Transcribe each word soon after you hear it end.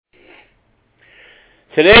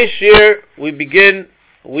Today's shir, we begin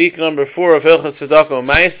week number 4 of Hilchos Tzedakah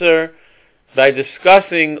U'Maiser by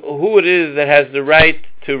discussing who it is that has the right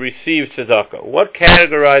to receive tzedakah. What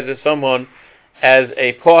categorizes someone as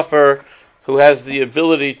a pauper who has the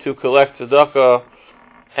ability to collect tzedakah,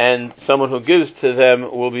 and someone who gives to them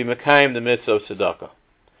will be mekayim the mitzvah of tzedakah.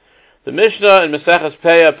 The Mishnah in Maseches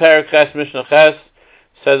Peah, Perek Ches, Mishnah Ches,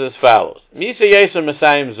 says as follows: Misa Yeser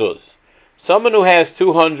Mesayim Zuz. Someone who has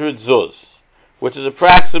 200 zuz, which is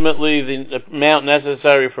approximately the amount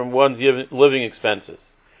necessary from one's living expenses.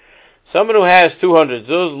 Someone who has 200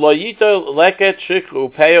 zuz, lo yito leket shikru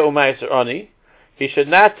peya u'maiser ani. He should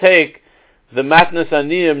not take the matnas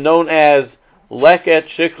aniyim known as leket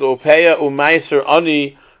shikru peya u'maiser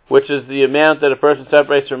ani, which is the amount that a person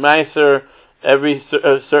separates from maiser every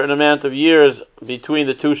certain amount of years between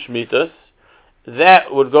the two shmitas.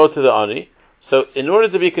 That would go to the ani. So in order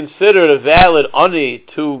to be considered a valid ani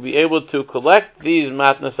to be able to collect these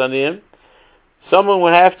matnas aniyim, someone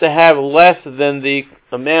would have to have less than the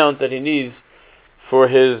amount that he needs for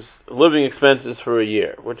his living expenses for a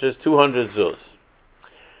year, which is 200 zuz.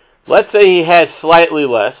 Let's say he had slightly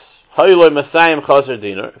less.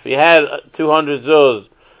 If he had 200 zuz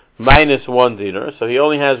minus 1 dinar, so he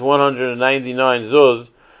only has 199 zuz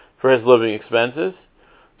for his living expenses,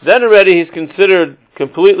 then already he's considered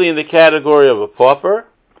completely in the category of a pauper,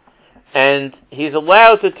 and he's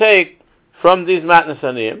allowed to take from these matnas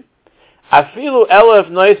aniyim afilu elef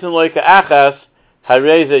noisin loika achas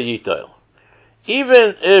hareza yitoil.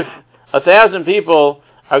 Even if 1,000 people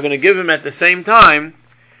are going to give him at the same time,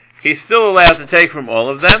 he's still allowed to take from all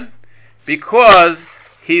of them, because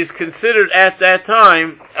he's considered at that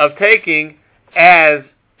time of taking as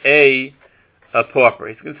a pauper.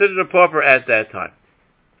 He's considered a pauper at that time.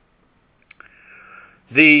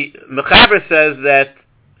 The Mechaber says that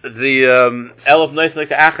the Elef Nois Like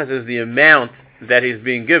Achas is the amount that he's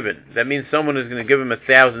being given. That means someone is going to give him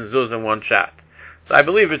 1,000 zuz in one shot. So I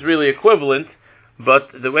believe it's really equivalent,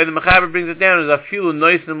 but the way the Mechaber brings it down is Afilu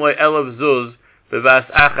Noisim Loy Elef Zuz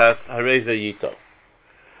Bevas Achas Hareza Yito.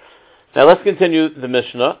 Now let's continue the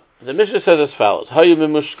Mishnah. The Mishnah says as follows: Hayu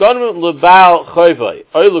Mimushkanim Lebal Choyvay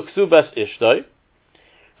Oy Luksubas Ishtay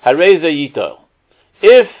Hareza Yito.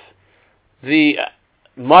 If the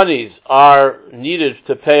monies are needed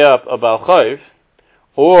to pay up a Baal Chayv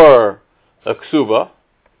or a Ksuba,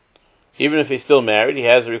 even if he's still married, he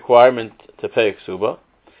has a requirement to pay a Ksuba.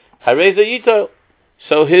 Hareza Yito.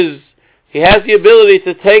 So he has the ability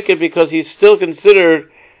to take it because he's still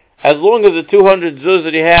considered, as long as the 200 zuz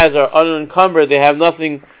that he has are unencumbered, they have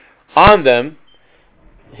nothing on them,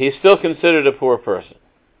 he's still considered a poor person.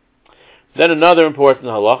 Then another important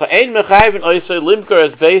halacha: Ein mechayvin oisay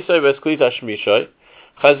limkar es beisay vesklita shmishay.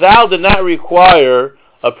 Chazal did not require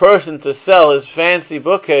a person to sell his fancy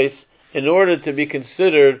bookcase in order to be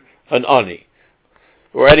considered an ani,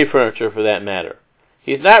 or any furniture for that matter.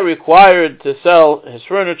 He's not required to sell his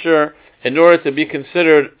furniture in order to be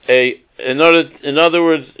considered in other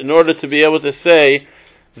words, in order to be able to say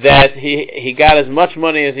that he got as much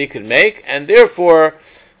money as he could make, and therefore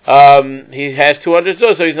he has 200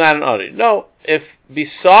 zuz, so he's not an ani. No, if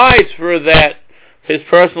besides for that his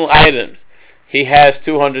personal items he has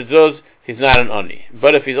 200 zuz, he's not an ani.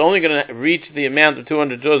 But if he's only going to reach the amount of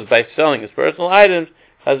 200 zuz by selling his personal items,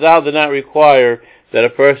 Chazal did not require that a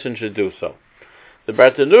person should do so. The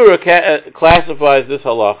Bartanura classifies this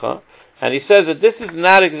halacha, and he says that this is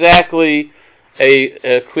not exactly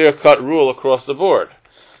a clear-cut rule across the board.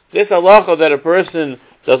 This halacha that a person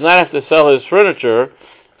does not have to sell his furniture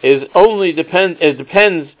depends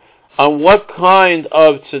on what kind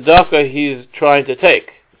of tzedakah he's trying to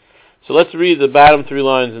take. So let's read the bottom 3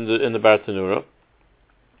 lines in the Bartanura.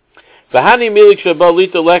 V'hani milik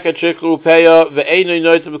shabalita leka chikru peya ve'einu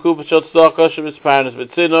noitim b'kupa shel tzedakah shemisparnas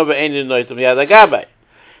v'tzino ve'einu noitim yad agabay.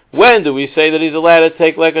 When do we say that he's allowed to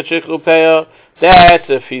take leka chikru peya? That's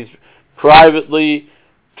if he's privately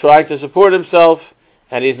trying to support himself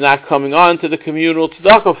and he's not coming on to the communal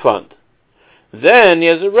tzedakah fund. Then he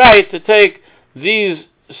has a right to take these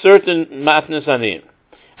certain matnas aniyim.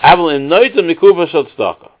 Aval im noitim b'kupa shel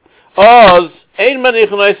tzedakah. If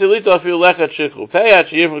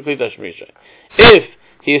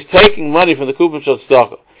he is taking money from the Kupa Shel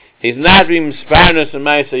Tzedakah, he's not being misparnas and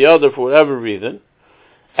ma'aseh yoder for whatever reason,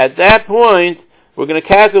 at that point, we're going to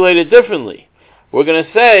calculate it differently. We're going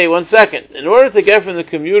to say, 1 second, in order to get from the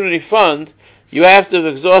community fund, you have to have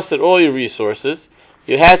exhausted all your resources,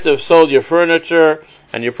 you have to have sold your furniture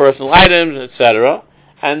and your personal items, etc.,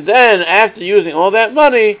 and then, after using all that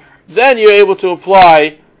money, then you're able to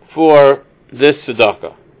apply for this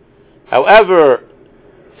tzedakah. However,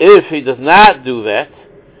 if he does not do that,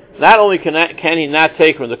 not only can he not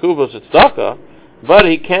take from the kupos tzedakah, but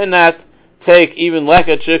he cannot take even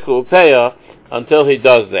leka chikhu upeya until he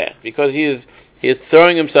does that, because he is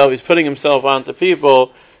throwing himself, he's putting himself onto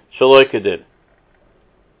people shaloi kedin.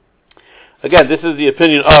 Again, this is the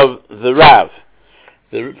opinion of the Rav.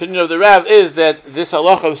 The opinion of the Rav is that this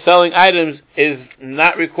halacha of selling items is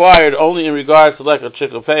not required only in regards to leka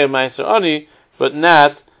chikhu upeya ma'aser ani, but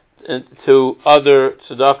not to other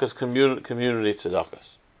tzedakahs, community tzedakahs.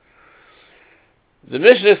 The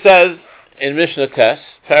Mishnah says in Mishnah Tes,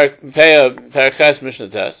 Parakas Mishnah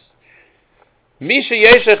Tes, Misha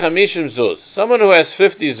Yeshach Hamishim Zuz, someone who has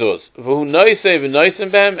 50 Zuz, V'hu Noisei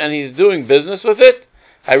V'Noisim Bem, and he's doing business with it,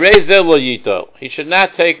 Harei Zeh Lo Yito, he should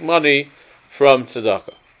not take money from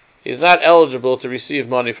tzedakah. He's not eligible to receive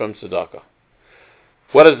money from tzedakah.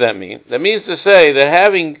 What does that mean? That means to say that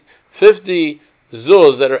having 50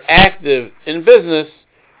 Zuz that are active in business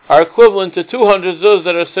are equivalent to 200 Zuz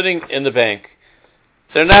that are sitting in the bank.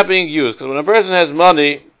 They're not being used, because when a person has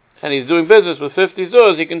money and he's doing business with 50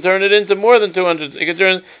 zuz, he can turn it into more than 200. He can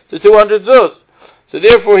turn it to 200 zuz. So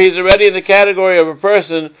therefore, he's already in the category of a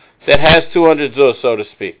person that has 200 zuz, so to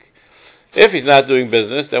speak. If he's not doing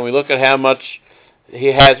business, then we look at how much he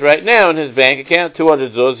has right now in his bank account.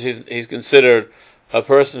 200 zuz. He's considered a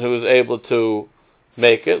person who is able to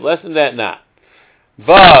make it. Less than that, not.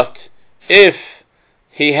 But if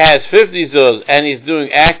he has 50 zuz and he's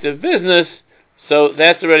doing active business, so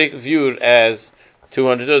that's already viewed as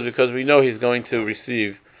 200 zuz, because we know he's going to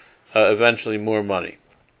receive eventually more money.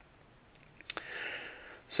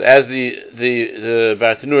 So as the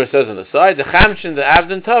Bartanura says on the side, the chamshin the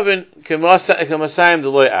avdin tovin kemasayim the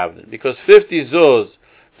loy avdin, because 50 zuz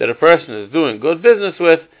that a person is doing good business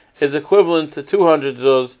with is equivalent to 200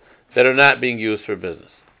 zuz that are not being used for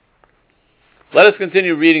business. Let us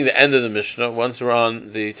continue reading the end of the Mishnah once we're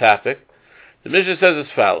on the topic. The Mishnah says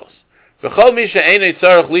as follows. V'chol misha einay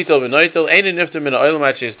tzarech litol v'noitel einay nifter min ha'olam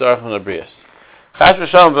ad she'yistarach min habrias. Chas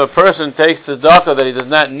v'shalom, if a person takes tzedakah that he does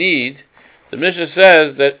not need, the Mishnah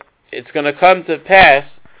says that it's going to come to pass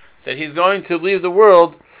that he's going to leave the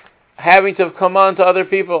world having to come on to other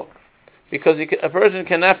people, because a person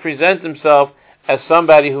cannot present himself as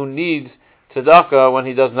somebody who needs tzedakah when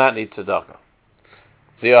he does not need tzedakah.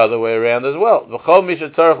 The other way around as well. V'chol misha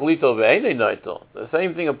tzarech litol v'einay noitel. The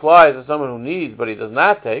same thing applies to someone who needs but he does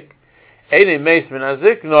not take. He's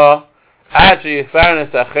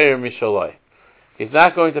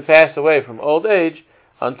not going to pass away from old age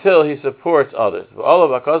until he supports others.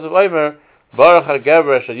 Gebenches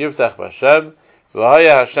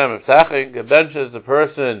the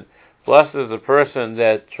person, blesses the person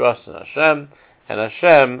that trusts in Hashem, and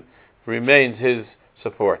Hashem remains his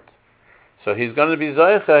support. So he's going to be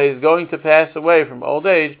Zaycha, he's going to pass away from old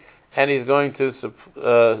age, and he's going to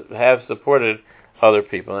have supported other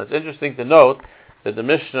people. And it's interesting to note that the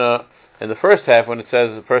Mishnah, in the first half, when it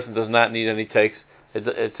says the person does not need any takes,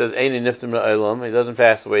 it says Eini nifter me'olam, he doesn't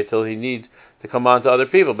pass away till he needs to come on to other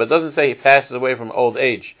people. But it doesn't say he passes away from old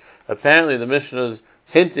age. Apparently the Mishnah is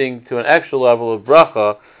hinting to an extra level of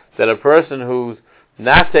bracha, that a person who's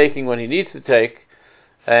not taking when he needs to take,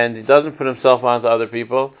 and he doesn't put himself on to other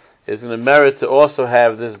people, is going to merit to also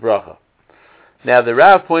have this bracha. Now the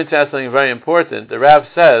Rav points out something very important. The Rav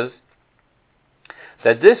says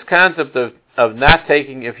that this concept of not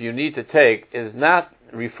taking if you need to take is not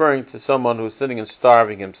referring to someone who's sitting and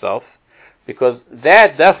starving himself, because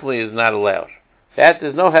that definitely is not allowed. That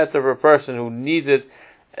there's no heter for a person who needs it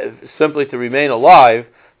simply to remain alive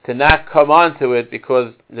to not come onto it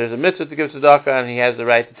because there's a mitzvah to give tzedakah and he has the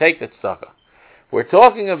right to take the tzedakah. We're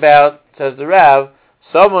talking about, says the Rav,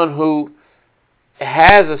 someone who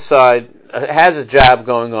has a job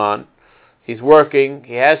going on, he's working,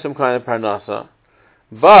 he has some kind of parnasa,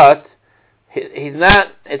 but it's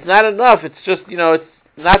not enough. It's just,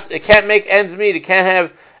 it can't make ends meet. It can't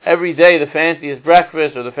have every day the fanciest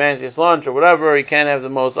breakfast or the fanciest lunch or whatever. He can't have the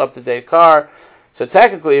most up-to-date car. So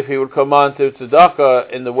technically, if he would come on to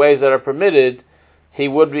tzedakah in the ways that are permitted, he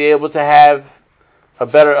would be able to have a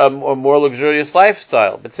better, or more luxurious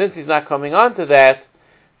lifestyle. But since he's not coming on to that,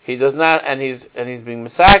 he does not, and he's being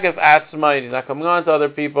misagif atzma, and he's not coming on to other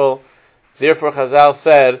people. Therefore, Chazal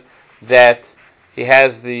said that he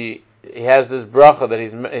has this bracha that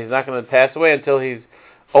he's not going to pass away until he's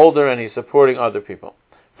older and he's supporting other people.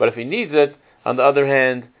 But if he needs it, on the other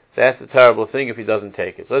hand, that's a terrible thing if he doesn't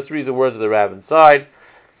take it. So let's read the words of the Rav inside.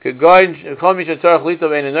 He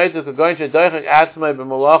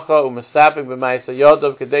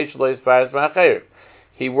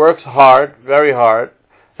works hard, very hard,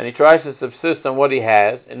 and he tries to subsist on what he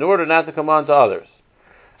has in order not to come on to others.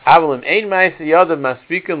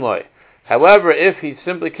 However, if he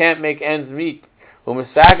simply can't make ends meet,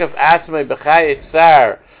 u'misakaf atzmei b'chayei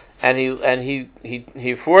tsar, and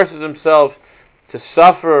he forces himself to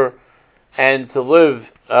suffer and to live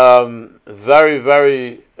very,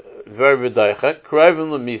 very, very v'daichak,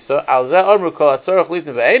 k'roivim l'misa, al zeh omru kol atzorach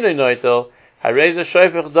litin v'eino noitel, hareza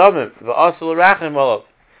shoifech damim, v'asel rachim olav.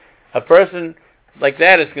 A person like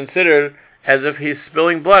that is considered as if he's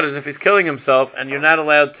spilling blood, as if he's killing himself, and you're not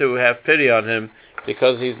allowed to have pity on him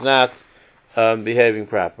because he's not behaving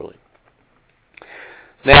properly.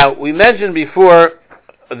 Now, we mentioned before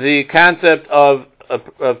the concept of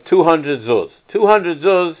 200 zuz. 200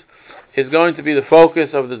 zuz is going to be the focus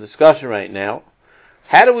of the discussion right now.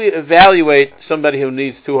 How do we evaluate somebody who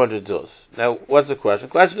needs 200 zuz? Now, what's the question?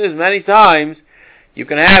 The question is, many times you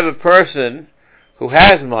can have a person who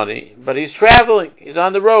has money, but he's traveling, he's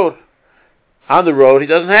on the road. On the road, he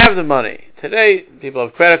doesn't have the money. Today, people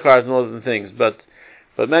have credit cards and all those things, but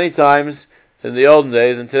many times, in the olden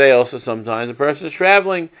days, and today also sometimes, a person is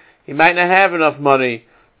traveling, he might not have enough money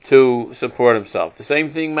to support himself. The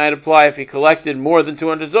same thing might apply if he collected more than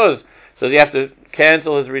 200 zuz. Does he have to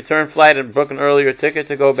cancel his return flight and book an earlier ticket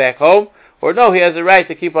to go back home? Or no, he has the right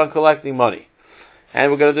to keep on collecting money.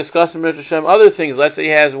 And we're going to discuss in Mitzvah Shem other things. Let's say he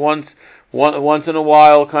has once in a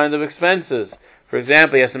while kind of expenses. For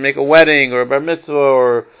example, he has to make a wedding or a bar mitzvah,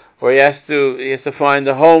 or he has to find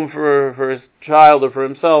a home for his child or for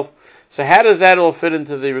himself. So how does that all fit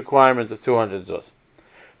into the requirement of 200 zuz?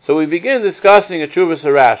 So we begin discussing a Tshuvas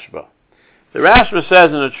Rashba. The Rashba says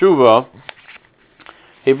in a Tshuva,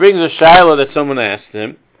 he brings a Shaila that someone asked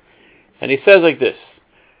him, and he says like this: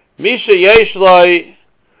 Misha yesh loi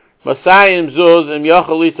masayim zuz im yochel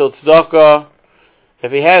litel tzedakah.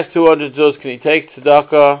 If he has 200 zuz, can he take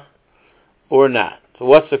tzedakah or not? So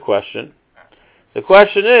what's the question? The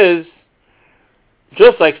question is,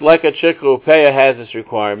 just like a Chikra Upeya has this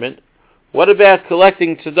requirement, what about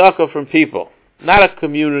collecting tzedakah from people? Not a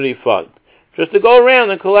community fund. Just to go around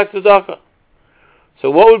and collect tzedakah. So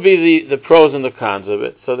what would be the pros and the cons of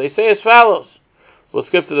it? So they say as follows. We'll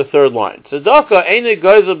skip to the third line. Tzedakah ain't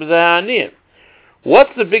gozel b'zahaniyim.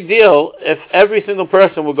 What's the big deal if every single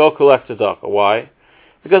person will go collect tzedakah? Why?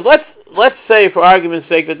 Because let's say, for argument's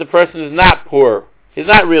sake, that the person is not poor. He's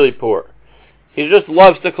not really poor. He just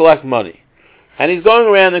loves to collect money. And he's going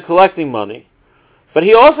around and collecting money. But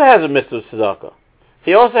he also has a mitzvah tzedakah.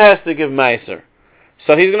 He also has to give meiser.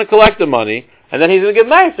 So he's going to collect the money, and then he's going to give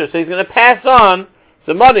meiser. So he's going to pass on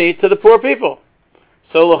the money to the poor people.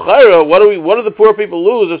 So l'chayra, what do the poor people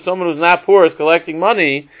lose if someone who's not poor is collecting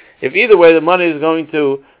money, if either way the money is going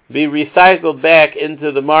to be recycled back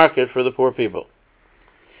into the market for the poor people?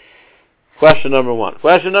 Question number one.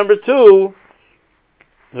 Question number two,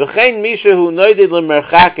 v'chein misha hu noidid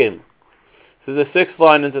l'merchakim. This is the sixth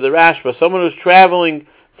line into the Rashba. Someone who's traveling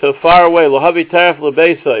to far away, lohavi taref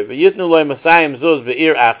lebeisoi, v'yitnu loy masayim zuz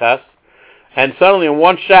v'ir achas, and suddenly in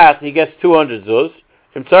one shot he gets 200 zuz.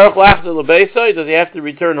 From tzarech lachzor lebeisoi, does he have to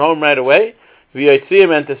return home right away?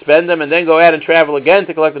 V'yotziyim, and to spend them, and then go out and travel again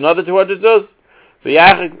to collect another 200 zuz?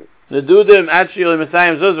 V'yachik nedudim ad shil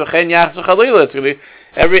masayim zuz v'chein yachzor chalila. It's going to be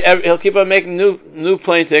he'll keep on making new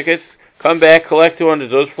plane tickets, come back, collect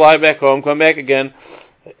 200 zuz, fly back home, come back again.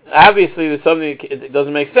 Obviously, there's something that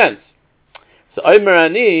doesn't make sense. So, Omer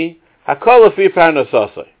ani hakol lefi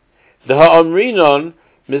parnasasai. The ha'omrinon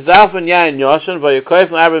mizalfen yain yoshan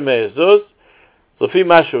v'yakoyf l'arba me'ezuz lefi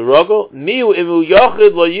mashu rogel miu imu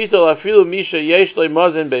yochid lo yitel afilu misha yesh lo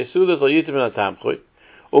mazen be'sudas lo yitem in atamchui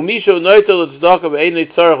umisha noitel l'tzdaka be'ein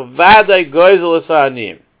litzarech vaday goizel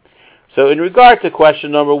l'sa'anim. So, in regard to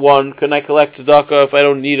question number one, can I collect tzedakah if I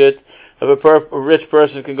don't need it? If a rich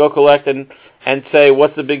person can go collect and say,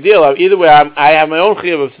 what's the big deal? Either way, I have my own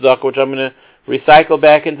chiyuv of tzedakah, which I'm going to recycle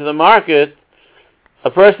back into the market.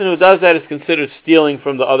 A person who does that is considered stealing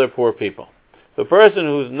from the other poor people. The person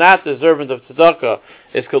who's not deserving of tzedakah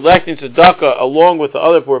is collecting tzedakah along with the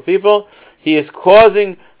other poor people. He is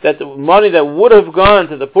causing that the money that would have gone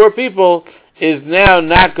to the poor people is now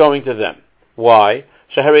not going to them. Why?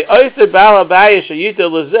 Shahari oyser bal abaya shayita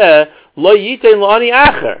lezeh lo yitein la'ani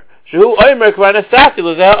acher. Shehu oymer kvanasati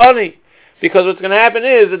lezeh ani. Because what's going to happen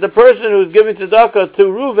is that the person who's giving tzedakah to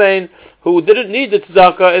Ruvain, who didn't need the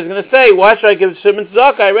tzedakah, is going to say, why should I give Shimon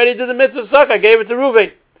tzedakah? I already did the mitzvah tzedakah, I gave it to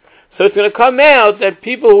Ruvain. So it's going to come out that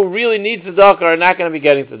people who really need tzedakah are not going to be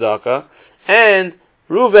getting tzedakah, and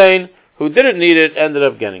Ruvain, who didn't need it, ended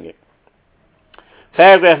up getting it.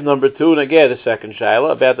 Paragraph number 2, and again the second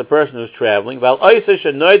shaila, about the person who's traveling. Val oysa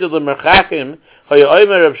shenoided l'merchakim, hoya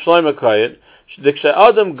oymer Reb Shlomo Koyen, Diksha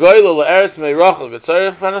Adam Goyla LaEretz Meirachel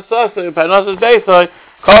V'Tzarech Panasasai Panasas Beisai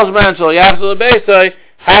Calls Man Shal Yachzor LaBeisai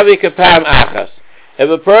Havi Kapam Achas. If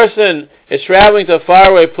a person is traveling to a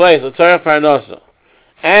faraway place, l'tzarech parnasa,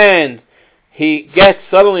 and he gets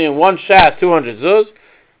suddenly in one shot 200 zuz,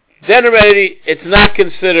 then already it's not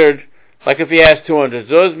considered like if he has 200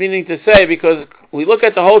 zuz, meaning to say, because we look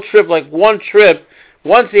at the whole trip like one trip,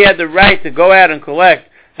 once he had the right to go out and collect,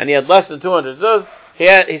 and he had less than 200 zuz,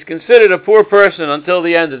 he's considered a poor person until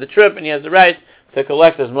the end of the trip, and he has the right to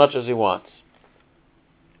collect as much as he wants.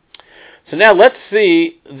 So now let's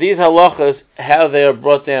see these halachas, how they are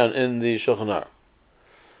brought down in the Shulchan Aruch.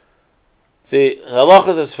 The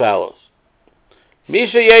halachas as follows.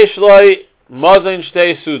 Misha yesh loy mazon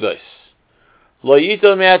shtei sudos. Lo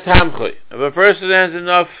yitel me'at tamchui. If a person has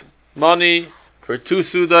enough money for 2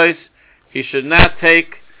 sudos, he should not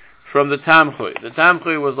take from the tamchui. The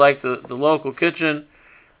tamchui was like the local kitchen,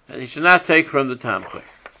 and he should not take from the tamchui.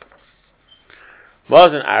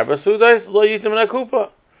 Mazon arba sudos, lo yitel me'at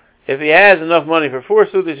kupa. If he has enough money for 4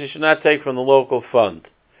 sudas, he should not take from the local fund.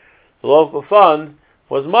 The local fund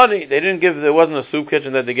was money. There wasn't a soup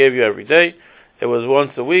kitchen that they gave you every day. It was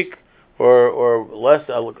once a week, or less,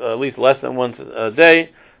 at least less than once a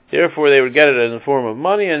day. Therefore, they would get it in the form of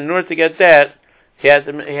money, and in order to get that, he had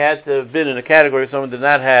to have been in a category someone did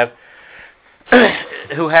not have,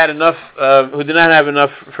 who did not have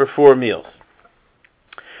enough for 4 meals.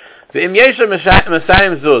 If he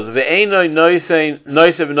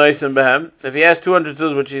has 200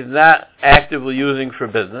 zuz which he's not actively using for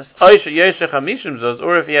business, or if he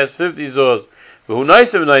has 50 zuz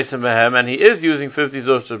and he is using 50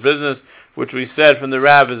 zuz for business, which we said from the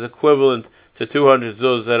Rav is equivalent to 200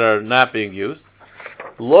 zuz that are not being used,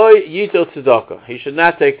 he should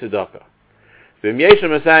not take tzedakah.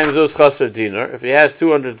 If he has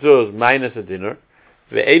 200 zuz minus a dinar,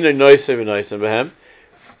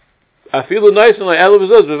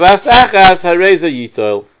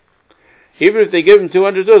 even if they give him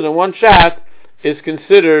 200 zuz in one shot, is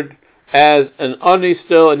considered as an ani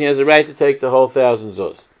still, and he has a right to take the whole 1,000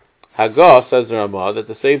 zuz. Hagah says the Ramah that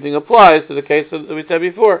the same thing applies to the case that we said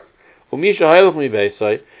before. And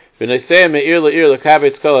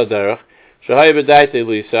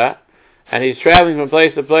he's traveling from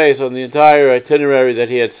place to place on the entire itinerary that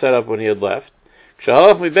he had set up when he had left.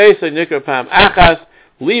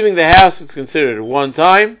 Leaving the house is considered one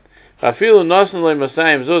time. Even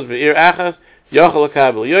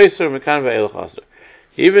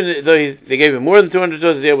though they gave him more than 200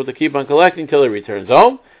 zuz, he's able to keep on collecting till he returns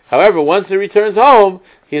home. However, once he returns home,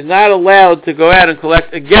 he's not allowed to go out and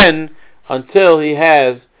collect again until he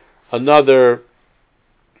has another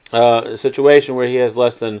situation where he has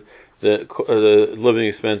less than the living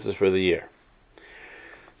expenses for the year.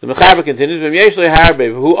 The Mechaber continues,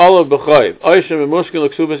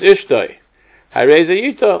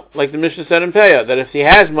 like the Mishnah said in Peah, that if he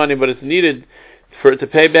has money but it's needed to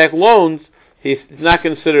pay back loans, he's not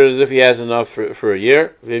considered as if he has enough for a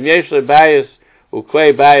year. He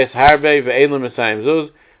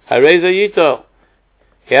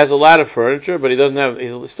has a lot of furniture, but he's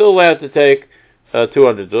still allowed to take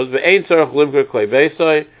 200 zuz.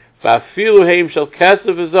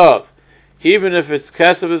 Even if it's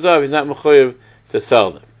kesef azav, he's not mechuyev to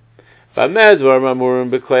sell them.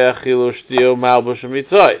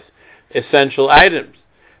 Essential items,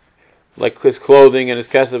 like his clothing and his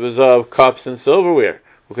kesef azav, cups and silverware.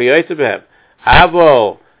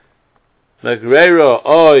 Avo magrero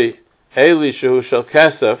oy eli shehu shel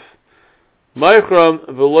kesef meichram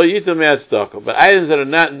v'lo yitam tzedakah. But items that are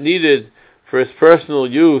not needed for his personal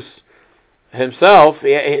use himself,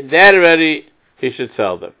 that already he should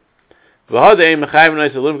sell them. However,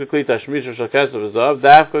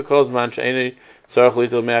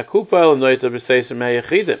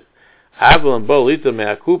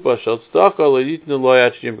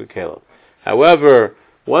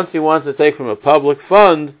 once he wants to take from a public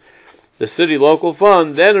fund, the city local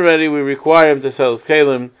fund, then already we require him to sell his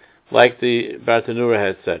kelim, like the Bartanura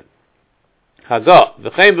had said. We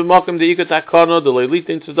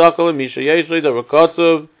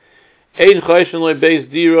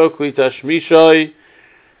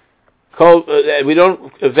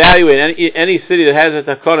don't evaluate any city that has a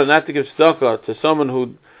takana not to give tzedakah to someone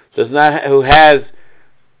who has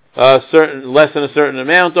less than a certain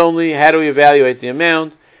amount only. How do we evaluate the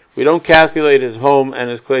amount? We don't calculate his home and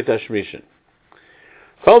his klei tashmishin.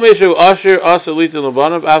 Someone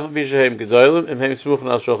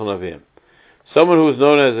who is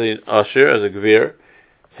known as an usher, as a gvir,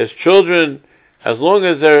 his children, as long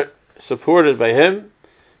as they're supported by him,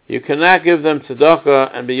 you cannot give them tzedakah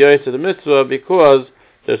and be yoyed to the mitzvah because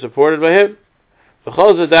they're supported by him.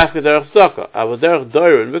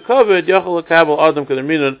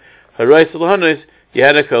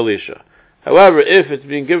 However, if it's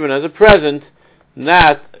being given as a present,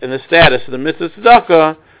 not in the status of the mitzvah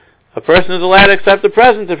tzedakah, a person is allowed to accept the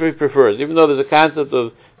present if he prefers. Even though there's a concept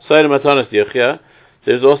of Seder Matanos Yichya,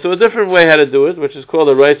 there's also a different way how to do it, which is called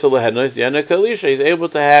a Reitzel Lehenois Yana Kalisha. He's able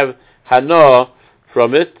to have Hana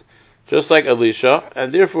from it, just like Elisha,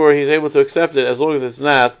 and therefore he's able to accept it as long as it's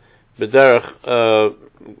not B'derech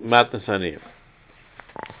Matnas Haniyim.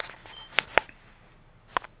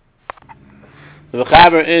 The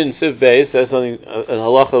Mechaber in Siv Beis says something, an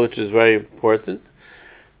halacha which is very important.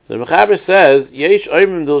 The Mechaber says, Yesh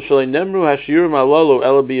oimrim dil shalei nemru hashiurim alalu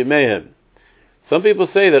ela biyamehem. Some people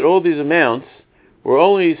say that all these amounts were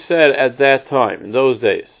only said at that time, in those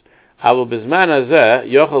days. Aval bizman hazeh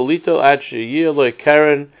yochel litol ad sheyir loy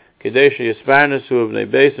karen kedei sheyisparnas hu b'nei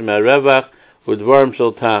beis ha'revach udvarim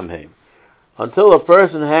shel tamheim. Until a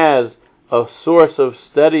person has a source of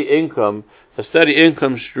steady income, a steady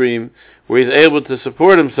income stream, where he's able to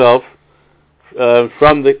support himself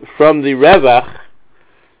from the revach,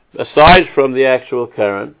 aside from the actual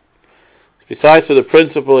karen. Besides for the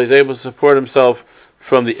principal, he's able to support himself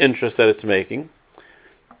from the interest that it's making.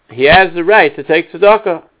 He has the right to take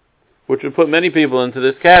tzedakah, which would put many people into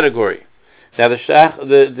this category. Now the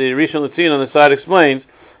Rishon LeZion on the side explains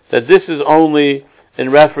that this is only in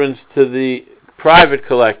reference to the private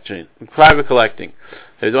collecting.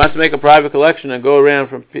 If he wants to make a private collection and go around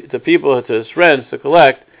to people, to his friends to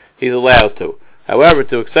collect, he's allowed to. However,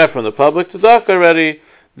 to accept from the public tzedakah already,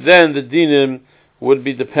 then the dinim would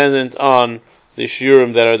be dependent on the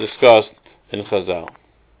shiurim that are discussed in Chazal.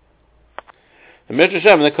 In Midrash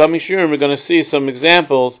Hashem, in the coming shiurim, we're going to see some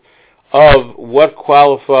examples of what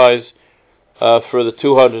qualifies for the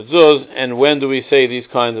 200 zuz, and when do we say these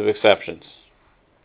kinds of exceptions.